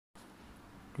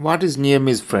What is near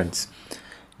miss, friends?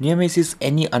 Near miss is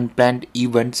any unplanned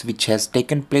events which has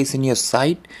taken place in your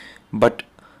site, but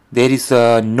there is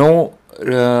no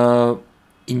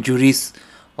injuries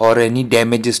or any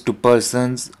damages to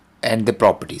persons and the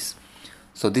properties.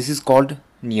 So this is called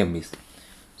near miss.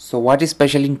 So what is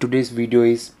special in today's video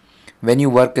is when you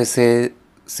work as a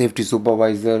safety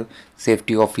supervisor,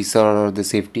 safety officer, or the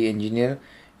safety engineer,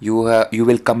 you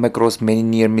will come across many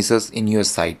near misses in your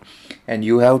site, and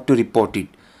you have to report it.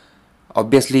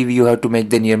 Obviously you have to make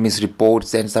the near miss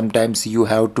reports, and sometimes you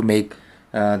have to make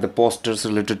the posters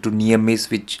related to near miss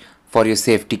which for your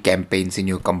safety campaigns in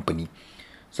your company.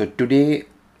 So today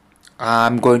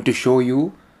I'm going to show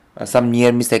you some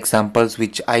near miss examples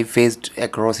which I faced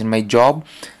across in my job,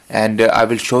 and I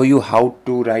will show you how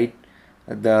to write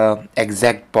the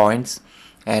exact points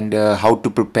and how to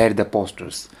prepare the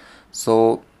posters.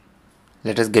 So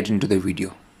let us get into the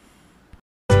video.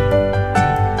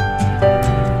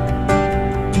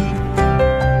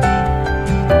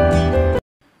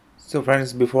 So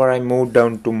friends, before I move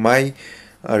down to my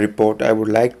report, I would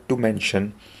like to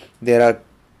mention there are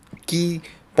key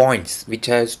points which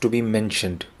has to be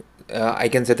mentioned. I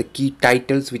can say the key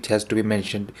titles which has to be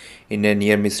mentioned in a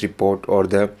near miss report or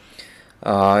the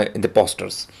in the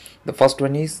posters. The first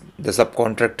one is the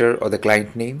subcontractor or the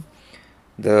client name.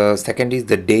 The second is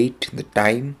the date, the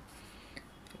time,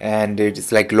 and it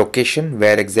is like location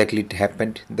where exactly it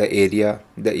happened, the area,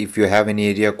 the if you have any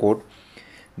area code.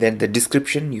 Then the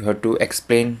description, you have to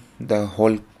explain the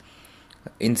whole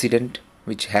incident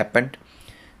which happened.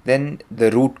 Then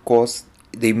the root cause,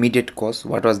 the immediate cause,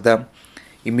 what was the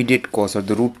immediate cause or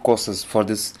the root causes for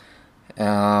this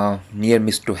near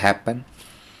miss to happen.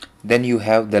 Then you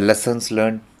have the lessons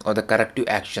learned or the corrective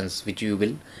actions which you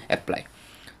will apply.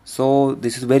 So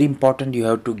this is very important, you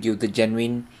have to give the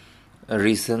genuine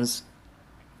reasons,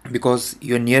 because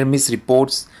your near miss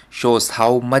reports shows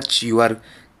how much you are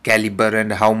caliber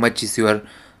and how much is your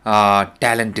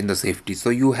talent in the safety. So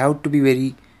you have to be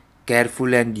very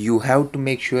careful, and you have to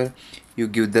make sure you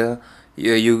give the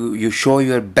you show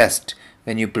your best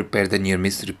when you prepare the near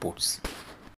miss reports.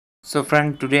 So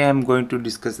friend, today I am going to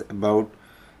discuss about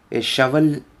a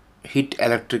shovel hit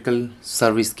electrical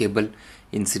service cable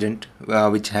incident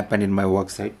which happened in my work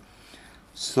site.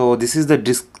 So this is the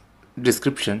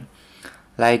description.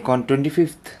 Like on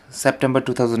 25th September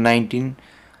 2019,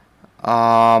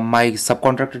 my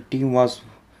subcontractor team was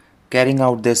carrying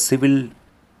out their civil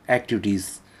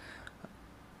activities.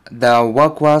 The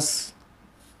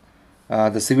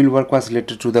civil work was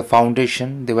related to the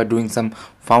foundation. They were doing some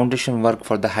foundation work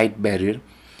for the height barrier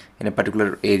in a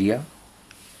particular area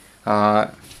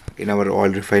in our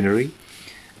oil refinery.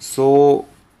 So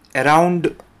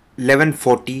around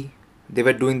 11:40 they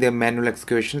were doing their manual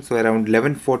excavation. So around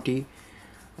 11:40,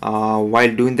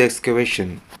 while doing the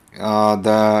excavation,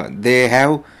 they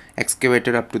have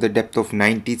excavated up to the depth of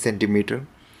 90 centimeter.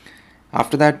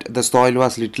 After that, the soil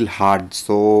was little hard.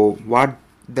 So what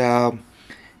the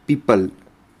people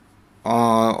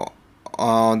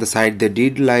on the side they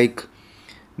did, like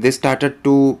they started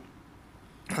to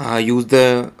use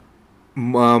the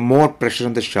more pressure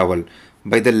on the shovel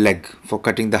by the leg for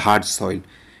cutting the hard soil.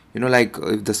 Like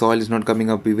if the soil is not coming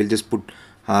up, we will just put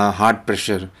hard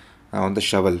pressure on the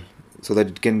shovel so that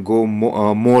it can go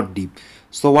more deep.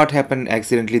 So what happened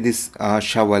accidentally, this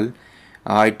shovel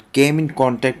it came in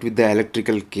contact with the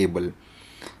electrical cable.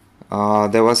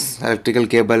 There was electrical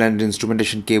cable and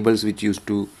instrumentation cables which used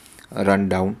to run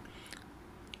down.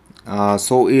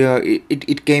 So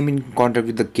it came in contact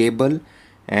with the cable,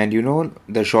 and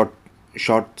the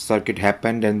short circuit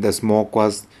happened, and the smoke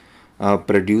was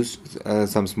produced.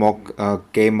 Some smoke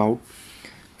came out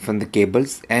from the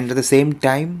cables, and at the same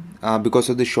time, because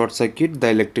of the short circuit, the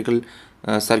electrical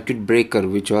circuit breaker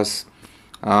which was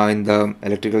in the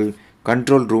electrical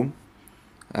control room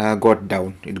got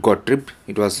down. It got tripped.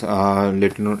 It was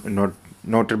later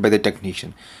noted by the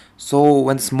technician. So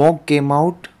when smoke came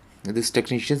out, these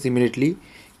technicians immediately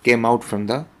came out from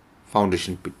the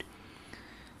foundation pit.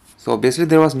 So obviously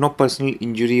there was no personal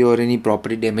injury or any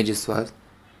property damages was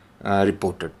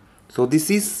reported. So this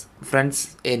is,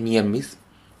 friends, a near miss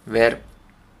where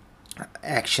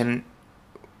action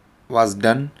was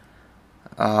done.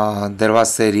 There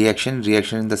was a reaction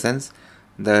in the sense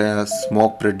the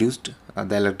smoke produced,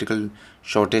 the electrical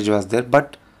shortage was there,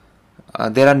 but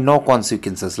there are no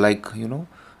consequences, like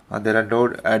there are no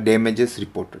damages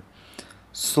reported.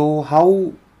 So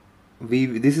how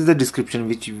this is the description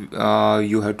which you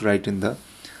have to write in the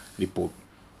report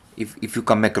if you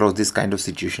come across this kind of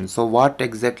situation. So what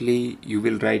exactly you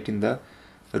will write in the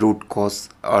root cause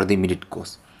or the immediate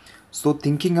cause? So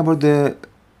thinking about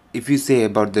if you say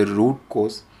about the root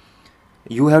cause,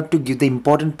 you have to give the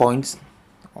important points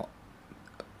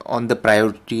on the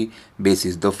priority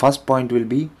basis. The first point will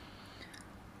be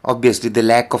obviously the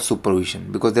lack of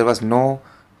supervision, because there was no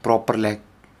proper lack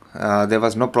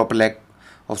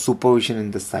of supervision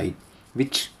in the site,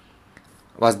 which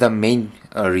was the main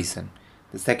reason.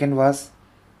 The second was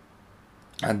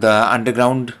the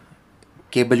underground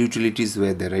cable utilities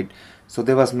were there, right? So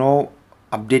there was no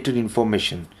updated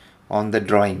information on the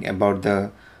drawing about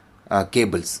the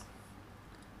cables.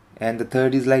 And the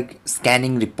third is like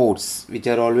scanning reports, which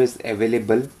are always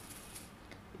available,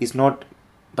 is not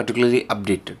particularly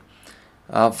updated.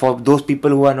 For those people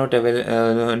who are not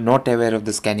aware of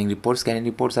the scanning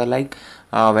reports are like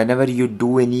whenever you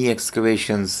do any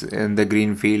excavations in the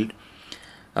green field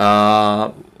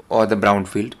or the brown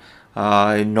field,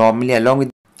 normally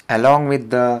along with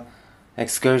the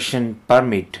excavation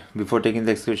permit, before taking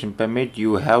the excavation permit,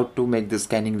 you have to make the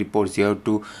scanning reports. You have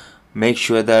to make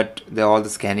sure that all the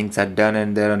scannings are done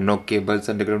and there are no cables,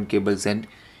 underground cables and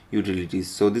utilities.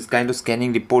 So this kind of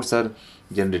scanning reports are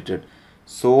generated.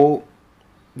 So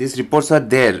these reports are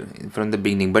there from the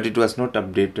beginning, but it was not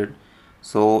updated,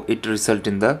 so it result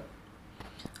in the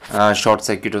short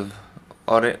circuit of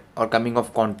or coming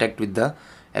of contact with the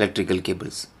electrical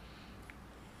cables.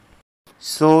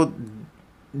 So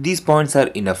these points are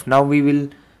enough. Now we will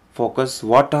focus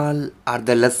what all are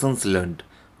the lessons learned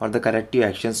or the corrective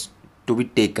actions to be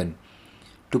taken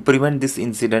to prevent these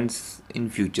incidents in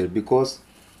future, because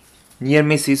near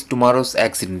miss is tomorrow's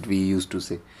accident, we used to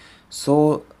say.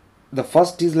 So the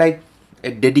first is like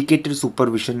a dedicated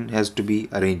supervision has to be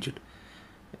arranged,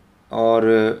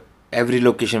 or every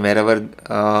location wherever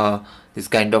this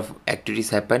kind of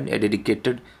activities happen, a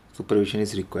dedicated supervision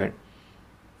is required.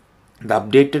 The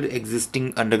updated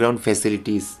existing underground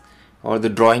facilities or the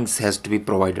drawings has to be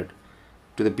provided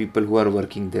to the people who are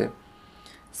working there.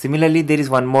 Similarly, there is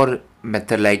one more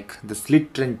method, like the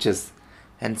slit trenches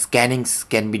and scannings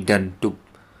can be done to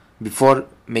before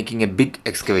making a big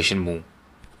excavation move.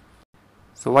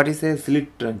 So what is a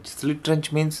slit trench? Slit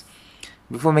trench means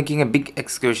before making a big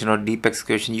excavation or deep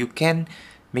excavation, you can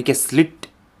make a slit,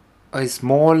 a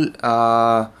small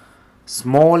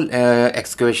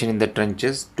excavation in the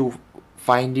trenches to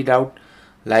find it out,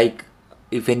 like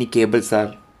if any cables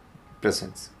are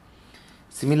present.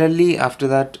 Similarly, after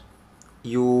that,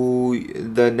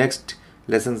 the next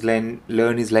lessons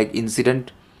learn is like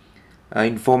incident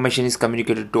information is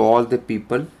communicated to all the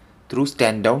people through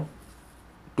stand down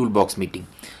toolbox meeting.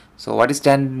 So what is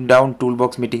stand down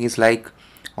toolbox meeting is like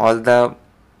all the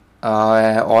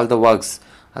works,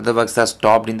 other works are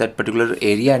stopped in that particular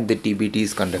area and the TBT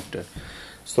is conducted.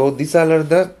 So these all are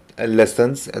the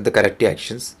lessons, the corrective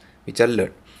actions which are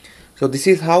learned. So this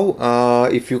is how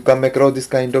if you come across this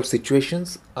kind of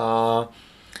situations,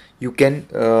 you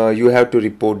have to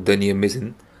report the near miss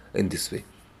in this way.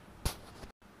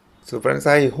 So friends,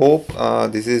 I hope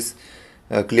this is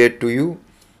clear to you.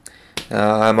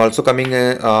 I'm also coming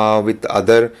with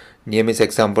other near miss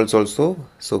examples also.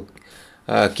 So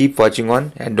keep watching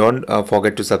on and don't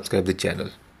forget to subscribe the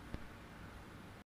channel.